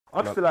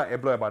I just feel like it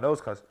blowing my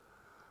nose, cuz.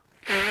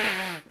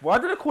 Why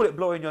do they call it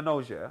blowing your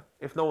nose, yeah?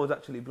 If no one's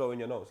actually blowing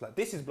your nose. Like,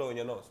 this is blowing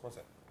your nose. One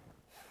sec.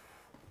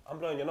 I'm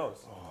blowing your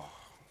nose.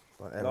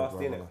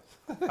 Nasty, innit?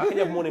 How can you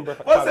have morning breath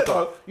at 5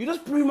 o'clock? You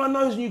just blew my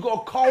nose and you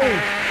got a cold.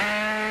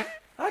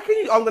 How can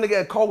you? I'm going to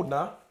get a cold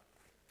now.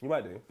 You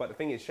might do, but the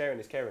thing is, sharing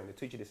is caring. They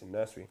teach you this in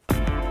nursery.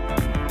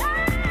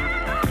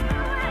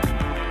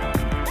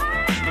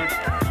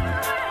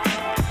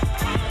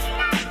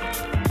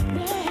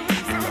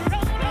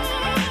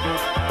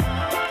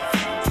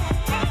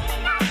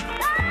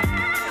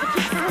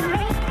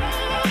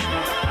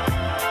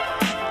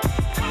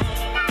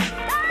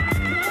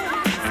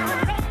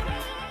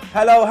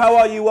 Hello, how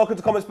are you? Welcome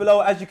to Comments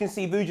Below. As you can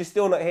see, Vuj is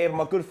still not here, but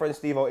my good friend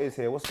Stevo is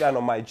here. What's going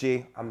on, my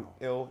G? I'm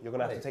ill. You're going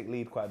to have to take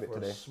lead quite a bit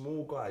today. For a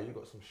small guy, you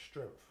got some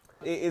strength.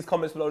 It is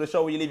Comments Below, the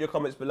show where you leave your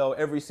comments below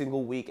every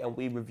single week and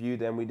we review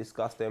them, we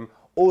discuss them.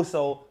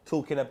 Also,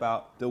 talking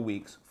about the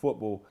week's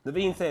football.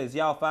 Naveen says,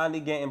 y'all finally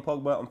getting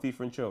Pogba on FIFA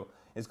and Chill.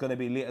 It's going to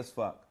be lit as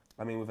fuck.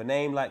 I mean, with a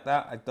name like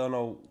that, I don't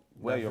know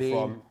where you're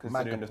from,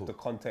 considering the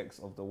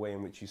context of the way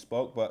in which you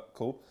spoke, but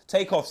cool.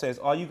 Takeoff says,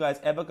 are you guys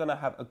ever going to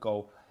have a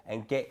go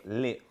and get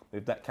lit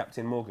with that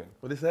Captain Morgan?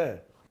 What is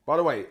there? By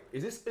the way,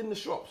 is this in the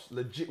shops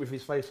legit with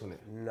his face on it?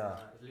 Nah.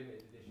 It's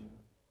limited edition.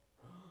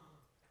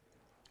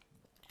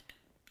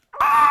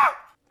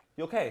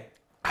 You okay?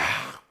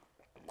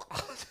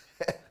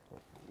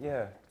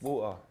 Yeah,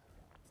 water.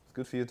 It's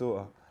good for your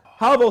daughter.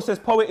 Harbo says,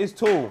 poet is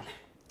tall.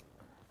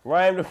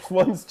 Ryan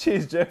responds,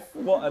 cheers, Jeff.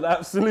 What an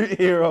absolute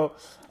hero.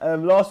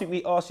 Last week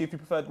we asked you if you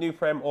preferred new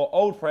Prem or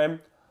old Prem.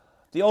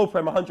 The old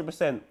Prem,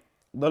 100%.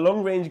 The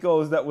long-range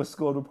goals that were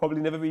scored will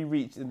probably never be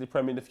reached in the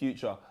Prem in the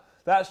future.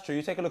 That's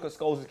true. Take a look at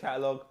Scholes'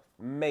 catalogue.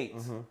 Mate.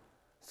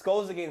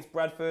 Scholes against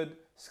Bradford.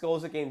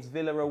 Scholes against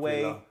Villa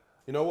away. Villa.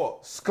 You know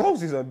what?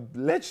 Scholes is a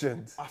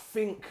legend. I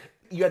think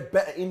you had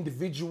better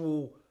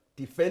individual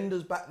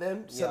defenders back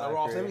then.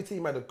 Centre-halves. Every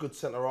team had a good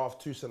centre-half,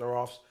 two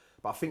centre-halves.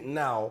 But I think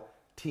now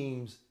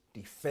teams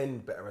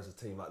defend better as a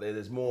team. Like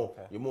there's more,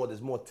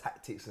 there's more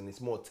tactics and it's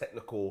more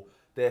technical.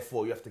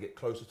 Therefore, you have to get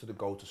closer to the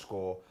goal to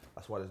score.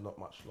 That's why there's not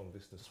much long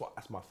distance.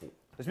 That's my fault.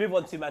 Let's move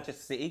on to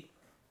Manchester City.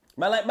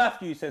 Man like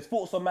Matthew says,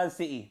 thoughts on Man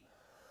City.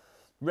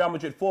 Real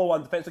Madrid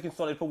 4-1, defence looking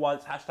solid for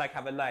once. Hashtag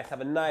have a nice,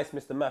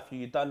 Mr. Matthew.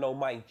 You done know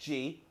my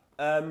G.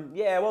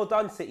 Yeah, well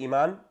done, City,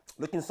 man.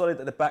 Looking solid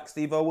at the back,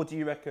 Stevo. What do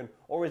you reckon?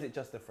 Or is it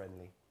just a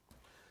friendly?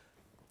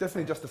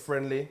 Definitely just a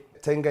friendly.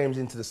 10 games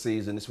into the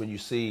season, it's when you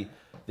see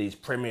these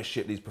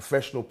Premiership, these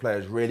professional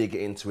players really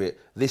get into it.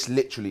 This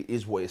literally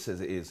is what it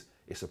says it is.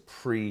 It's a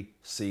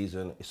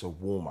pre-season, it's a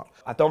warm-up.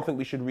 I don't think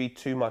we should read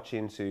too much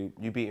into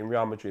you beating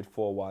Real Madrid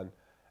 4-1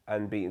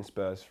 and beating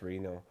Spurs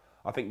 3-0.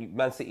 I think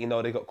Man City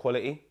know they got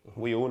quality.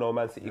 We all know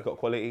Man City got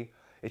quality.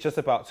 It's just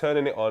about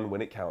turning it on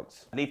when it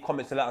counts. Leave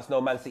comments and let us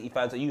know, Man City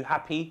fans, are you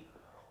happy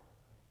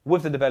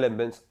with the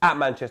developments at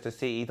Manchester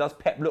City? Does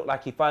Pep look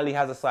like he finally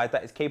has a side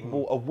that is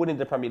capable of winning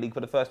the Premier League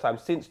for the first time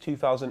since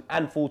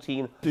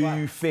 2014? Do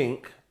you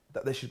think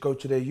that they should go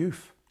to their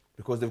youth?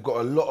 Because they've got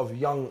a lot of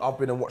young, I've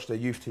been and watched their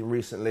youth team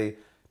recently.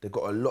 They've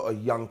got a lot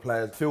of young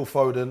players. Phil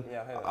Foden.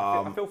 Yeah,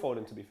 I feel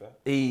Foden, to be fair.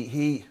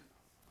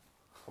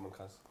 Come on,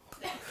 cuz.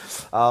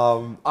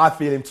 I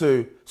feel him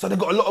too. So they've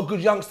got a lot of good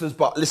youngsters,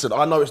 but listen,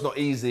 I know it's not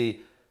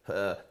easy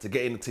to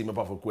get in the team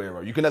above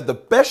Aguero. You can have the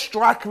best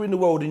striker in the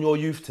world in your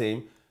youth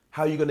team.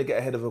 How are you going to get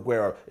ahead of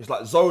Aguero? It's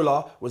like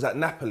Zola was at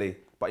Napoli,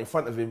 but in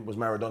front of him was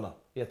Maradona.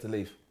 He had to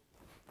leave.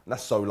 And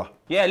that's Zola.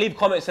 Yeah, leave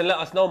comments and let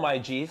us know, my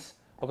Gs,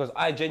 because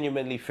I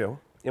genuinely feel,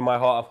 in my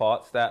heart of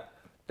hearts, that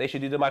they should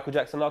do the Michael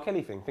Jackson R.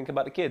 Kelly thing. Think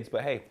about the kids,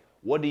 but hey,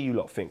 what do you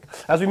lot think?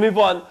 As we move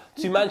on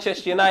to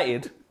Manchester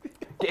United,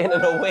 getting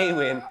an away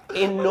win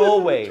in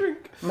Norway.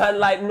 Man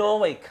like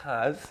Norway,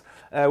 cuz.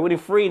 Winning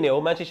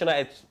 3-0. Manchester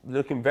United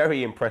looking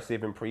very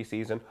impressive in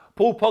pre-season.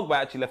 Paul Pogba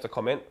actually left a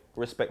comment.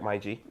 Respect, my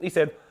G. He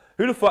said,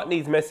 who the fuck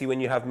needs Messi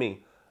when you have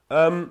me?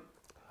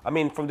 I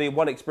mean, from the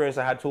one experience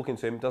I had talking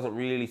to him, doesn't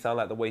really sound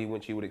like the way in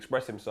which he would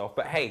express himself.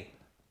 But hey,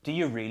 do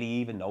you really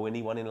even know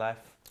anyone in life?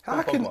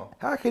 How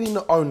can he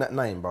not own that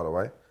name, by the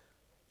way?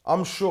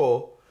 I'm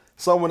sure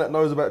someone that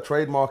knows about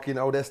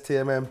trademarking, old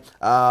STMM.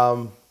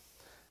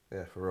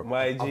 Yeah, for real.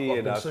 My G,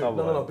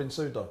 I've been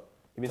sued though.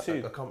 You've been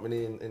sued? A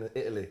company in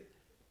Italy.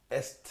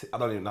 I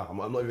don't even know. I'm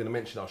not even going to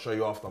mention it. I'll show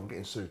you after. I'm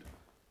getting sued.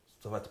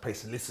 So I've had to pay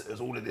solicitors,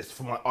 all of this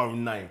for my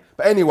own name.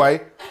 But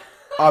anyway,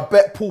 I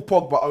bet Paul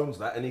Pogba owns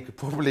that and he could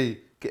probably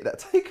get that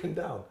taken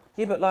down.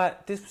 Yeah, but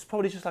like, this was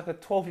probably just like a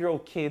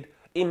 12-year-old kid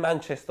in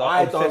Manchester.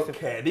 I don't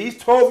care.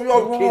 These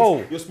 12-year-old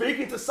kids, you're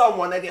speaking to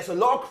someone that gets a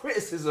lot of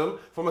criticism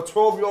from a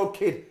 12-year-old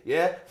kid,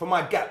 yeah? For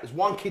my gap. There's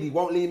one kid, he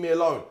won't leave me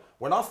alone.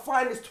 When I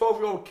find this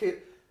 12-year-old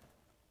kid,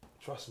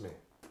 trust me.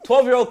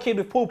 12-year-old kid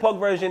with Paul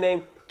Pogba as your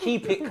name,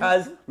 keep it,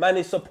 cuz man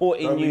is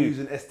supporting Don't you. be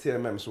using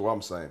STMM, so what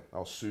I'm saying.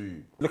 I'll sue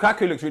you.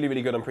 Lukaku looks really,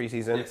 really good on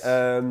pre-season. Yes.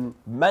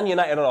 Man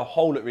United on a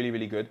whole look really,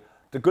 really good.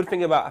 The good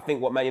thing about, I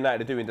think, what Man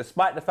United are doing,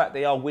 despite the fact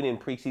they are winning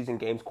pre-season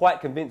games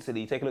quite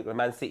convincingly, take a look at the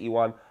Man City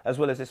one, as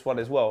well as this one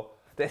as well,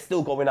 they're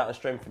still going out and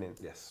strengthening.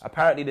 Yes.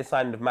 Apparently the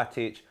signing of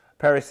Matic,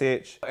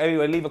 Perisic.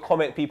 Anyway, leave a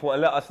comment, people,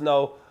 and let us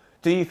know,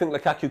 do you think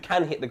Lukaku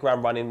can hit the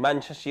ground running?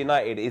 Manchester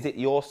United, is it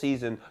your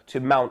season to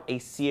mount a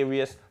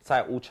serious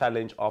title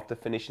challenge after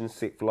finishing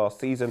 6th last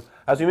season?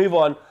 As we move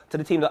on to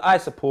the team that I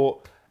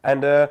support,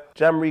 and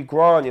Jamri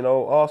Grant, you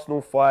know,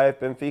 Arsenal 5,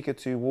 Benfica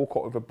 2,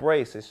 Walcott with a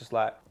brace. It's just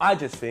like, I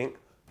just think,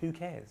 who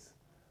cares?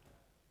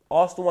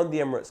 Arsenal won the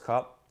Emirates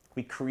Cup.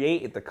 We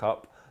created the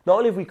cup. Not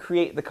only have we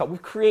created the cup,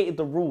 we've created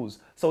the rules.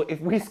 So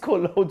if we score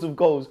loads of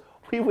goals,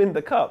 we win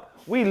the cup.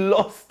 We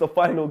lost the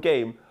final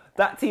game.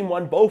 That team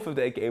won both of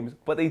their games,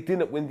 but they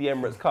didn't win the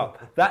Emirates Cup.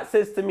 That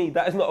says to me,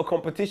 that is not a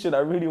competition I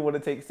really want to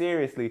take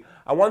seriously.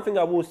 And one thing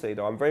I will say,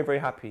 though, I'm very, very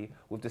happy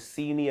with the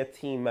senior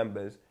team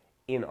members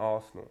in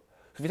Arsenal.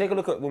 So if you take a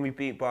look at when we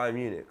beat Bayern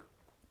Munich,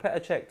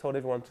 Petr Cech told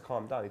everyone to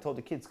calm down. He told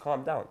the kids,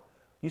 calm down.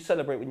 You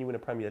celebrate when you win a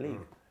Premier League.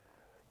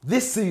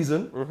 This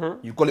season,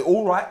 you've got it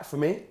all right for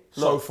me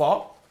so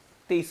far.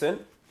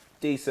 Decent.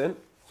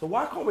 So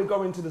why can't we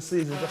go into the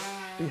season just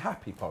be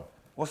happy, Paul?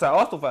 What's that,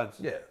 Arsenal fans?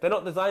 Yeah. They're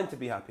not designed to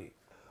be happy.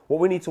 What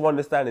we need to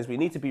understand is we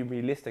need to be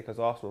realistic as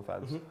Arsenal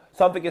fans.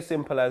 Something as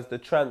simple as the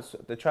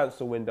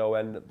transfer window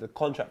and the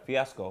contract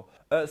fiasco.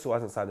 Özil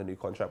hasn't signed a new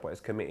contract, but is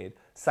committed.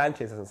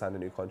 Sanchez hasn't signed a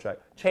new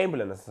contract.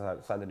 Chamberlain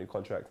hasn't signed a new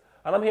contract.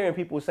 And I'm hearing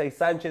people say,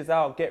 Sanchez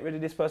out, get rid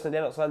of this person,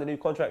 they're not signed a new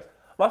contract.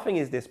 My thing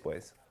is this,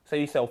 boys. So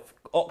you sell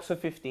Ox for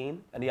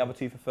 15 and the other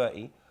two for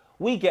 30.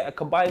 We get a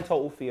combined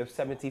total fee of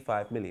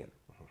 75 million.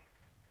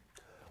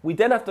 We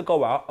then have to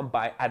go out and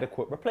buy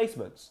adequate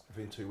replacements.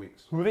 Within 2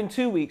 weeks. Within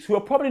 2 weeks, who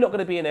are probably not going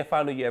to be in their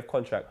final year of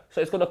contract.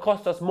 So it's going to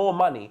cost us more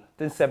money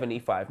than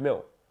 75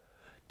 mil.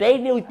 They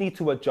need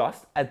to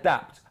adjust,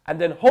 adapt, and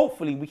then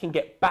hopefully we can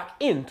get back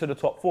into the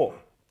top 4.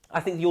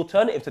 I think the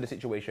alternative to the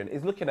situation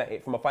is looking at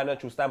it from a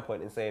financial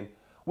standpoint and saying,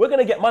 we're going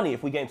to get money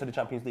if we get into the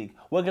Champions League.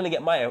 We're going to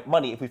get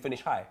money if we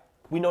finish high.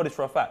 We know this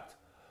for a fact.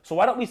 So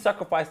why don't we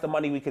sacrifice the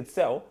money we could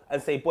sell and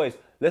say, boys,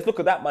 let's look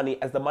at that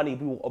money as the money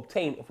we will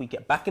obtain if we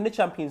get back in the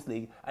Champions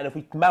League and if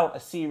we mount a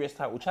serious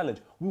title challenge.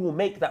 We will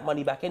make that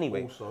money back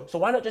anyway. Also. So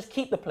why not just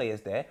keep the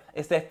players there?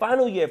 It's their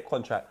final year of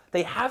contract.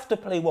 They have to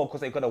play well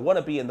because they're going to want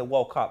to be in the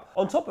World Cup.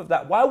 On top of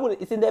that, why would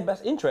it's in their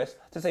best interest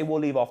to say we'll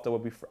leave after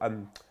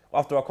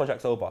our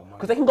contract's over?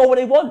 Because they can go where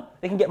they want.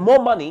 They can get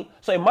more money.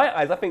 So in my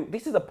eyes, I think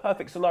this is a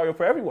perfect scenario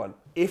for everyone.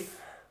 If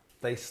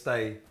they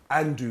stay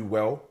and do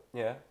well,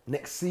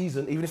 next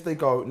season, even if they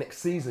go next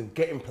season,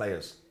 getting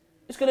players.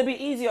 It's going to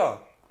be easier.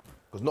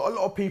 Because not a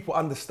lot of people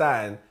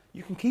understand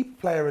you can keep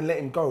a player and let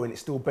him go and it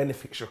still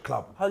benefits your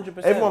club. 100%.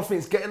 Everyone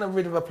thinks getting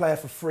rid of a player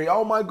for free,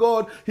 oh my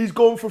God, he's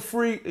gone for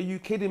free. Are you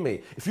kidding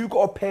me? If you've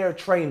got a pair of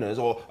trainers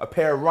or a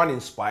pair of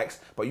running spikes,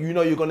 but you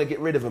know you're going to get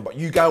rid of them, but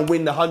you go and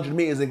win the 100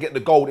 metres and get the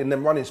gold in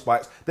them running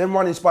spikes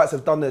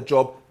have done their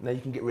job, now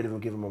you can get rid of them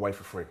and give them away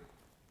for free.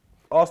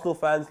 Arsenal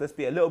fans, let's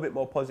be a little bit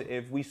more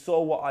positive. We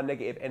saw what our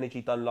negative energy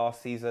done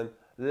last season.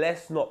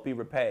 Let's not be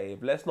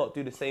repetitive. Let's not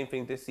do the same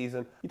thing this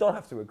season. You don't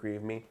have to agree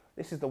with me.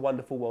 This is the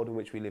wonderful world in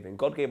which we live in.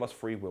 God gave us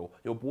free will.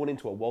 You're born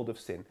into a world of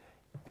sin.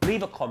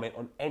 Leave a comment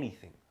on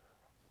anything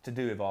to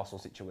do with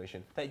Arsenal's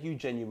situation that you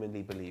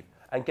genuinely believe.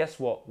 And guess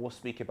what? We'll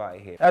speak about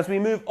it here. As we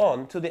move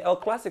on to the El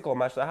Clasico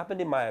match that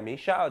happened in Miami.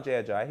 Shout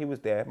out Jai. He was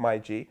there, my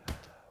G.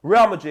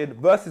 Real Madrid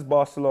versus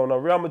Barcelona.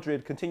 Real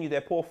Madrid continue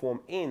their poor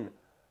form in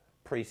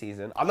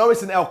pre-season. I know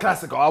it's an El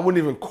Clasico. I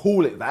wouldn't even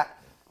call it that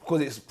because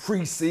it's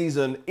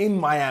pre-season in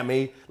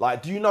Miami.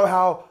 Like, do you know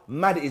how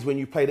mad it is when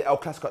you play the El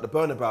Clasico at the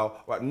Bernabeu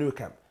or at Nou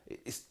Camp?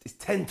 It's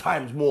 10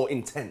 times more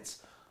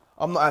intense.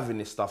 I'm not having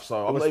this stuff,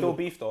 so I'm not still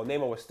beef though.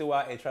 Neymar was still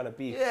out here trying to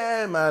beef.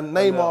 Yeah, man.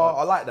 Neymar,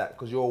 I like that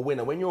because you're a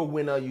winner. When you're a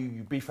winner,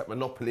 you beef at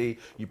Monopoly,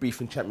 you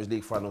beef in Champions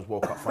League finals,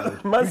 World Cup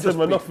finals. Man said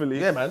Monopoly.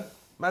 Yeah, man.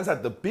 Man's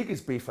had the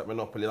biggest beef at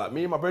Monopoly. Like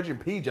me and my brother in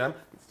P-Jam,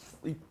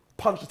 he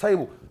punched the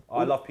table.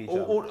 I love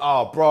P-Jam.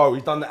 Oh, bro,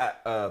 he's done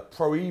that at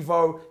Pro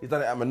Evo. He's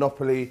done it at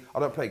Monopoly. I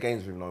don't play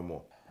games with him no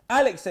more.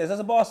 Alex says, as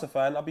a Barca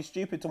fan, I'd be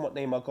stupid to want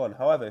Neymar gone.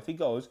 However, if he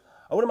goes,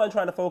 I wouldn't mind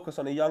trying to focus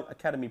on the young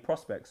academy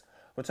prospects.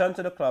 Return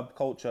to the club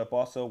culture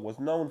Barca was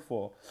known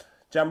for.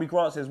 Jamri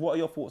Grant says, what are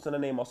your thoughts on the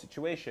Neymar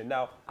situation?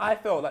 Now, I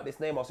felt like this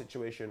Neymar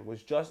situation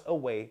was just a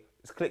way,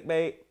 it's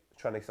clickbait,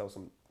 trying to sell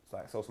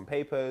some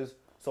papers,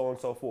 so on and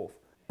so forth.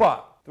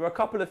 But there are a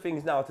couple of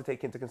things now to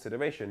take into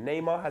consideration.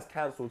 Neymar has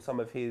cancelled some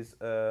of his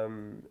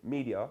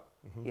media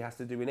he has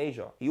to do in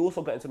Asia. He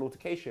also got into an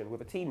altercation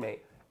with a teammate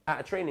at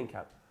a training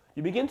camp.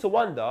 You begin to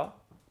wonder,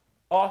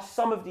 are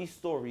some of these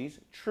stories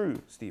true,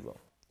 Stevo?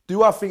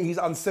 Do I think he's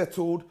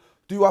unsettled?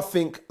 Do I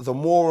think the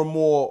more and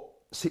more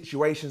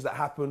situations that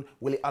happen,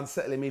 will it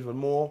unsettle him even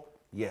more?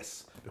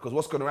 Yes. Because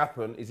what's going to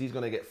happen is he's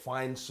going to get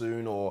fined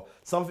soon or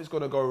something's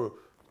going to go,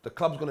 the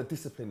club's going to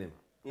discipline him.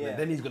 Yeah. And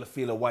then he's going to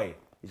feel away.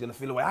 He's going to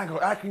feel away.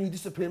 How can you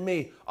discipline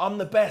me? I'm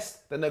the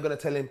best. Then they're going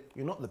to tell him,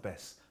 you're not the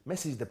best.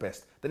 Messi's the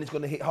best. Then he's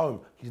going to hit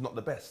home. He's not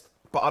the best.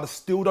 But I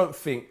still don't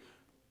think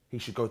he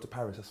should go to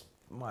Paris. That's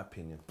my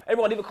opinion.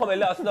 Everyone leave a comment.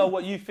 Let us know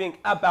what you think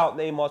about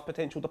Neymar's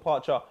potential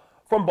departure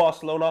from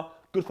Barcelona.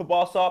 Good for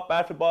Barca,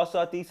 bad for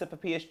Barca, decent for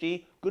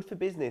PSG, good for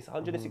business.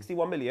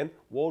 161 million,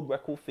 world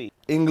record fee.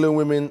 England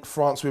women,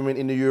 France women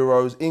in the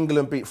Euros.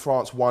 England beat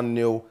France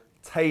 1-0.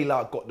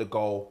 Taylor got the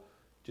goal.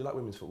 Do you like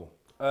women's football?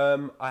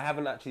 I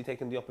haven't actually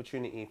taken the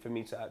opportunity for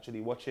me to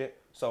actually watch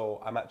it,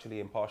 so I'm actually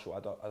impartial. I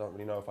don't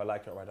really know if I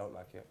like it or I don't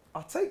like it.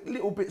 I take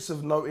little bits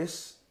of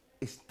notice.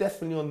 It's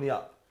definitely on the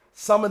up.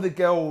 Some of the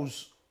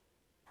girls,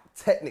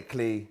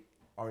 technically,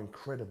 are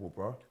incredible,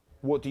 bro.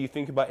 What do you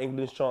think about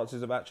England's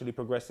chances of actually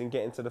progressing,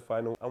 getting to the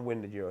final and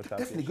win the Euro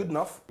Championship? Definitely good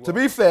enough. To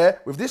be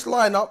fair, with this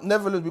lineup,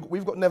 Netherlands,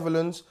 we've got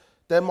Netherlands,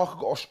 Denmark have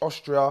got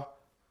Austria.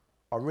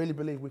 I really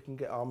believe we can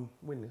get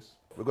win this.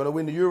 We're going to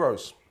win the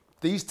Euros.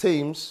 These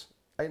teams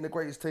ain't the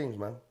greatest teams,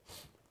 man.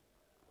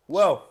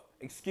 Well,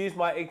 excuse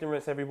my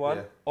ignorance, everyone,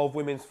 Yeah. of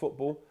women's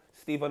football.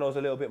 Stevo knows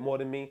a little bit more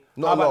than me.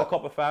 Not How a about lot. the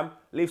Copper fam?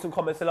 Leave some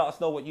comments and let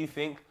us know what you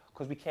think,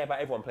 because we care about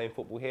everyone playing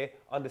football here.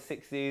 Under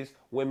 6s,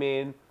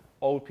 women,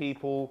 old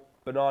people,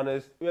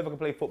 bananas, whoever can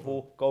play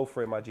football, go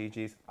for it, my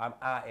GGs. I'm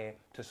out here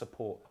to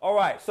support. All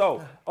right,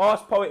 so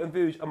Ask Poet and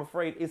Vuj, I'm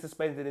afraid, is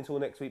suspended until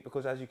next week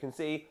because, as you can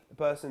see, the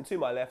person to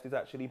my left is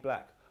actually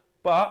black.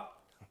 But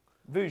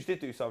Vuj did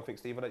do something,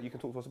 Steven, that you can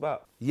talk to us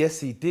about. Yes,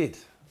 he did.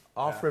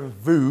 Our friend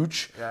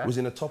Vuj was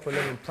in a top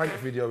 11 prank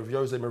video with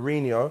Jose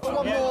Mourinho.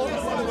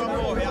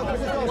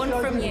 One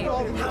from you.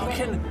 How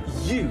can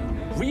you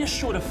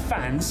reassure the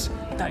fans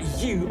that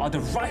you are the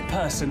right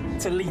person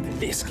to lead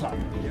this club?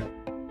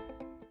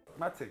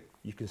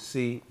 You can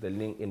see the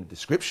link in the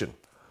description.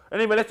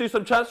 Anyway, let's do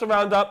some transfer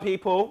roundup,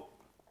 people.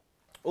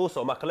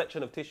 Also, my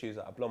collection of tissues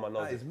that I blow my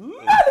nose. That is mad.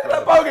 Look at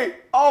that bogey.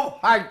 Oh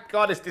my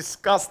God, it's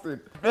disgusting.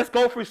 Let's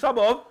go through some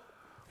of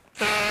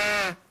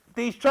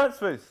these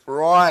transfers.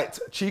 Right,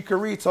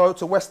 Chicharito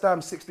to West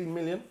Ham, 16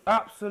 million.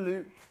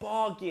 Absolute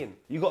bargain.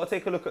 You got to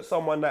take a look at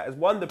someone that has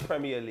won the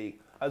Premier League,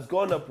 has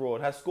gone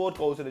abroad, has scored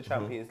goals in the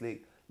Champions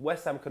League.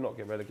 West Ham cannot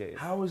get relegated.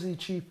 How is he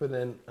cheaper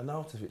than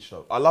Arnautovic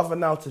though? I love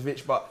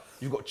Arnautovic, but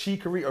you've got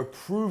Chicharito,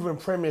 proven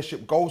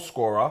Premiership goal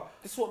scorer.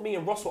 This is what me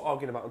and Ross were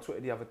arguing about on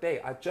Twitter the other day.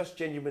 I just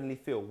genuinely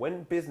feel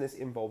when business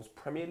involves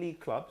Premier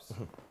League clubs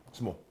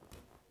Small.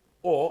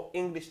 or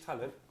English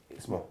talent,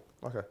 it's small.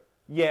 Okay.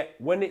 Yet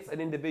when it's an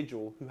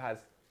individual who has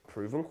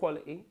proven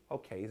quality,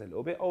 okay, he's a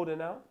little bit older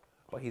now,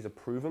 but he's a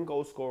proven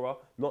goal scorer,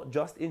 not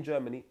just in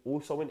Germany,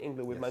 also in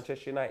England with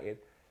Manchester United.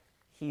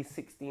 He's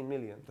 16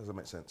 million. Doesn't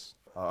make sense.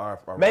 I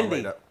rate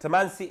Mendy that. to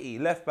Man City,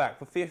 left back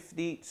for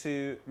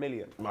 52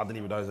 million. I didn't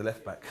even know he was a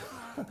left back.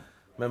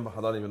 Remember,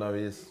 I don't even know who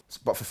he is.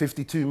 But for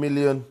 52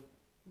 million,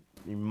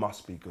 he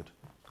must be good.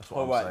 That's what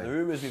All I'm right, saying. the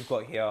rumours we've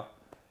got here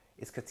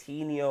is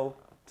Coutinho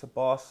to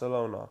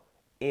Barcelona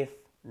if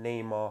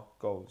Neymar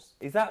goes.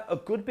 Is that a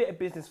good bit of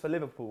business for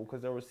Liverpool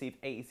because they'll receive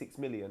 86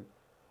 million?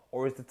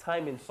 Or is the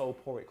timing so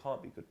poor it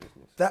can't be good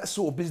business? That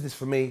sort of business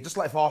for me, just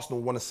like if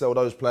Arsenal want to sell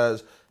those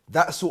players,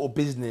 that sort of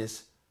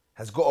business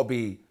has got to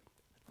be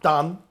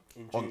done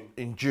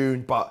in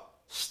June, but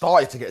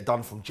started to get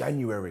done from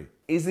January.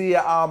 Is he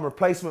a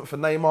replacement for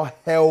Neymar?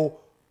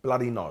 Hell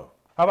bloody no.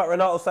 How about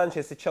Renato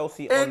Sanchez to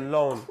Chelsea on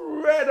loan?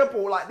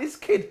 Incredible. Like this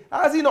kid,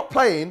 how is he not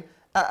playing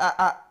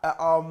at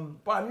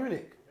Bayern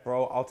Munich?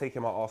 Bro, I'll take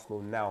him at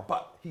Arsenal now.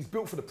 But he's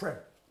built for the Prem.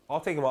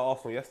 I'll take him at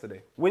Arsenal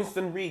yesterday.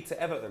 Winston Reid to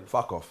Everton.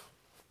 Fuck off.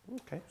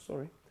 Okay,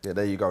 sorry. Yeah,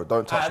 there you go.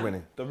 Don't touch And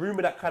winning. the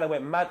rumour that kind of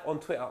went mad on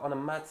Twitter on a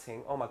mad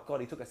thing. Oh my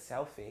God, he took a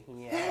selfie.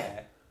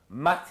 Yeah.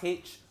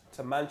 Matic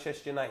to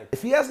Manchester United.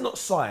 If he has not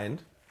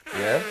signed,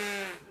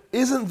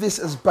 isn't this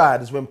as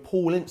bad as when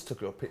Paul Ince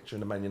took a picture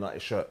in the Man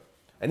United shirt?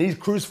 And he's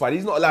crucified.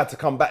 He's not allowed to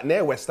come back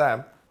near West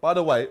Ham. By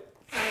the way,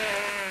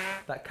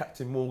 that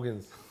Captain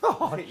Morgan's.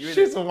 Oh,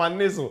 shizzle my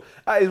nizzle.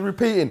 That is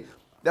repeating.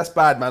 That's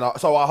bad, man.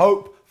 So I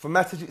hope, for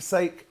Matic's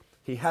sake,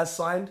 he has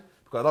signed.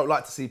 Because I don't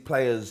like to see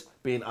players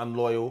being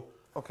unloyal.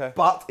 Okay.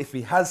 But if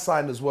he has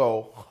signed as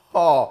well,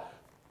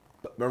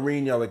 but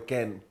Mourinho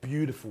again,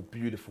 beautiful,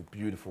 beautiful,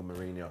 beautiful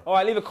Mourinho. All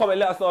right, leave a comment.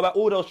 Let us know about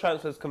all those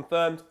transfers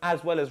confirmed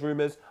as well as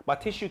rumours. My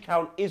tissue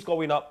count is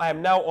going up. I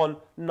am now on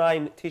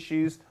 9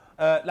 tissues.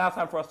 Now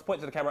time for us to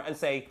point to the camera and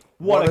say,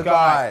 what a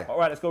guy. All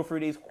right, let's go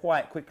through these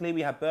quite quickly.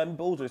 We have Birmingham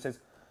Bulls, who says,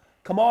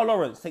 Kamal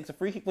Lawrence takes a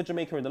free kick for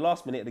Jamaica in the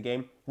last minute of the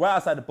game, right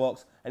outside the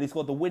box, and he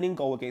scored the winning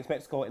goal against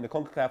Mexico in the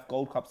CONCACAF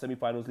Gold Cup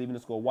semi-finals, leaving the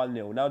score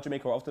 1-0. Now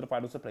Jamaica are off to the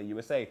finals to play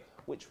USA,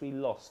 which we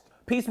lost.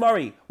 Peace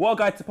Murray, what a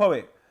guy to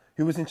Poet,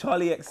 who was in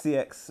Charlie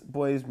XCX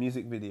Boys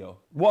music video.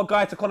 What a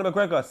guy to Conor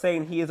McGregor,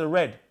 saying he is a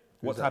red.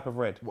 What type of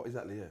red? What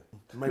exactly, yeah?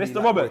 Maybe Mr.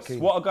 like Roberts, Roy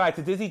Keane. what a guy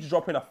to Dizzy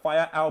dropping a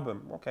fire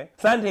album. Okay.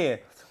 Sand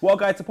here, what a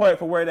guy to Poet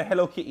for wearing a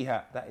Hello Kitty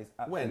hat. That is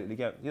absolutely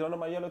good. You don't know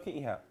my Hello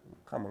Kitty hat?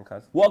 Come on,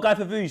 cuz. What a guy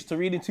for Vuj to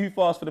reading too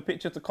fast for the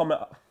picture to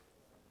comment.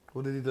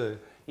 What did he do?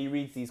 He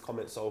reads these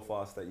comments so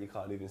fast that you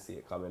can't even see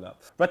it coming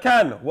up.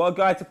 Rakan, what a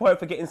guy to Poet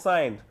for getting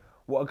signed.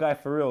 What a guy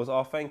for reals.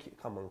 Oh, thank you.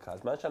 Come on,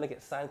 cuz. Man's trying to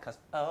get signed, cuz.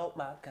 Oh,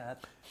 my God.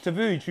 To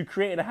Vuj, who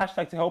created a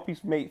hashtag to help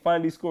his mate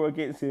finally score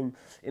against him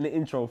in the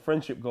intro.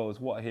 Friendship goals.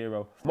 What a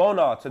hero.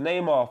 Mona to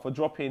Neymar for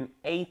dropping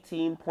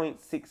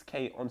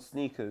 18.6k on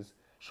sneakers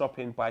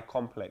shopping by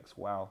Complex.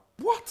 Wow.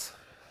 What?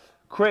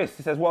 Chris,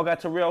 he says, what a guy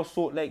to Real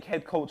Salt Lake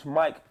head coach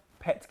Mike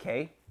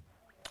Petke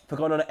for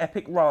going on an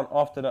epic rant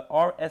after the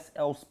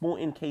RSL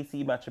Sporting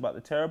KC match about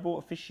the terrible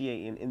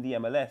officiating in the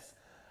MLS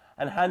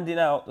and handing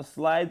out the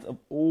slides of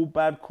all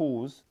bad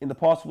calls in the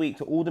past week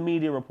to all the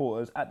media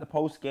reporters at the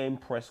post-game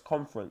press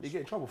conference. You get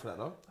in trouble for that,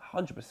 though?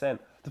 100%.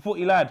 The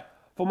footy lad,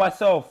 for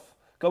myself,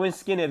 going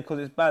skinhead because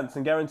it's bants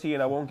and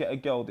guaranteeing I won't get a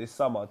girl this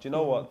summer. Do you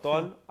know what,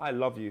 Don? I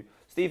love you.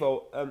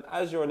 Stevo,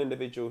 as you're an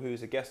individual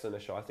who's a guest on the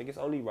show, I think it's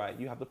only right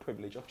you have the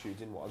privilege of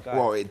choosing what a guy.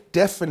 Well, it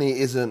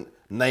definitely isn't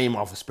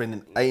Neymar for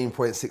spending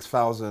 $18.6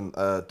 thousand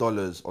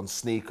on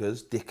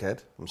sneakers,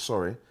 dickhead. I'm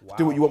sorry. Wow.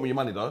 Do what you want with your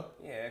money, though.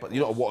 Yeah, but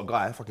you're not a what a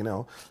guy, fucking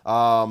hell.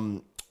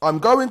 I'm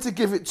going to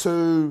give it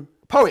to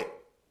Poet.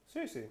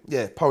 Seriously?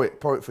 Yeah, Poet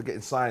for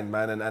getting signed,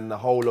 man, and the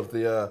whole of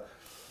the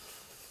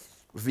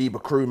Viva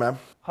crew, man.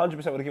 100%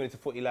 would have given it to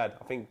footy lad.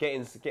 I think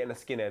getting a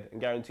skinhead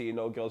and guaranteeing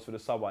no girls for the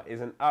summer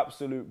is an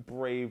absolute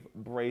brave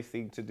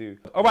thing to do.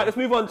 All right, let's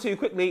move on to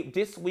quickly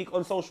this week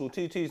on social.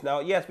 2-2s now.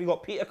 Yes, we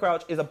got Peter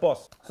Crouch is a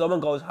boss. Someone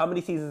goes, how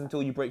many seasons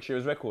until you break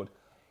Shearer's record?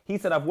 He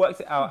said, I've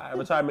worked it out at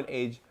retirement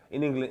age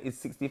in England is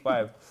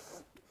 65.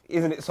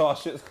 Isn't it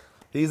harsh?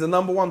 He's the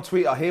 #1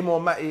 tweeter. Him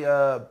or Matty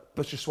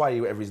Bushaswai,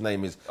 whatever his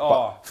name is. Oh.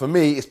 But for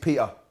me, it's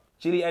Peter.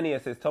 Gilly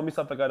Enia says, tell me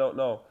something I don't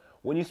know.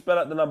 When you spell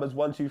out the numbers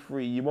 1, 2,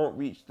 3, you won't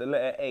reach the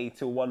letter A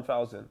till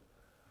 1,000.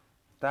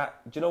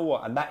 That, do you know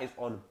what? And that is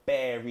on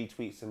bare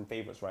retweets and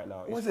favourites right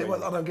now. What is it?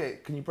 What, I don't get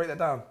it. Can you break that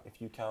down?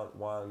 If you count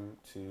 1,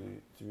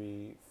 2,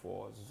 3,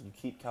 4, you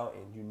keep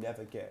counting, you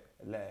never get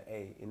a letter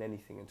A in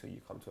anything until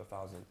you come to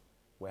 1,000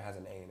 where it has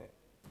an A in it.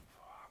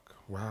 Fuck.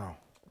 Wow.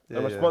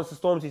 In response to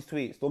Stormzy's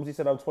tweet, Stormzy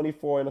said, I'm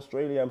 24 in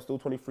Australia, I'm still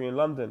 23 in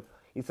London.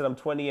 He said, I'm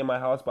 20 in my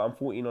house, but I'm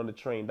 14 on the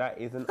train.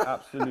 That is an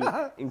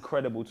absolute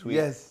incredible tweet.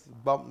 Yes,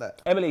 bump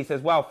that. Emily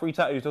says, wow, 3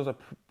 tattoos, those are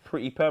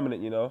pretty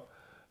permanent, you know.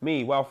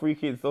 Me, wow, 3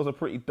 kids, those are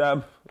pretty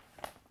damn...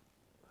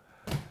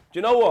 Do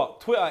you know what?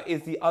 Twitter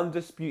is the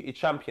undisputed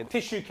champion.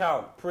 Tissue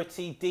count,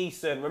 pretty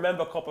decent.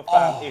 Remember, Copper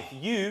fam, if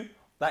you...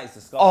 That is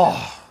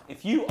disgusting.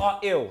 If you are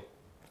ill,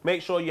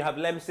 make sure you have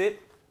Lemsip.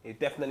 It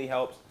definitely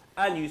helps.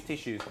 And use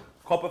tissues.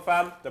 Copper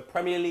fam, the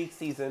Premier League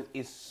season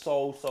is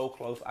so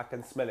close. I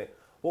can smell it.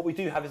 What we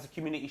do have is a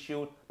community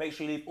shield. Make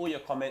sure you leave all your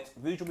comments.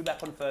 Rouge will be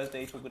back on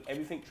Thursday to talk about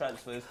everything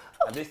transfers.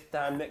 And this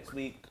time next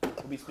week,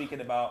 we'll be speaking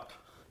about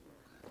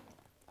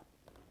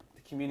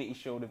the community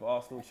shield with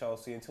Arsenal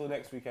Chelsea. Until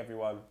next week,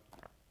 everyone.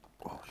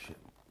 Oh, shit.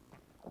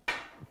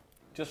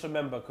 Just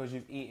remember, because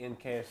you've eaten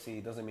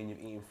KFC doesn't mean you've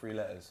eaten 3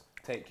 letters.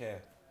 Take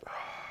care.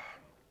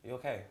 You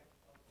okay?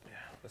 Yeah.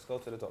 Let's go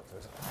to the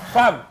doctors.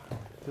 Fam!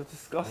 You're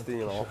disgusting,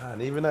 you know.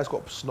 And even though it's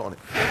got snot on it.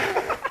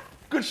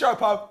 Good show,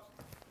 pal.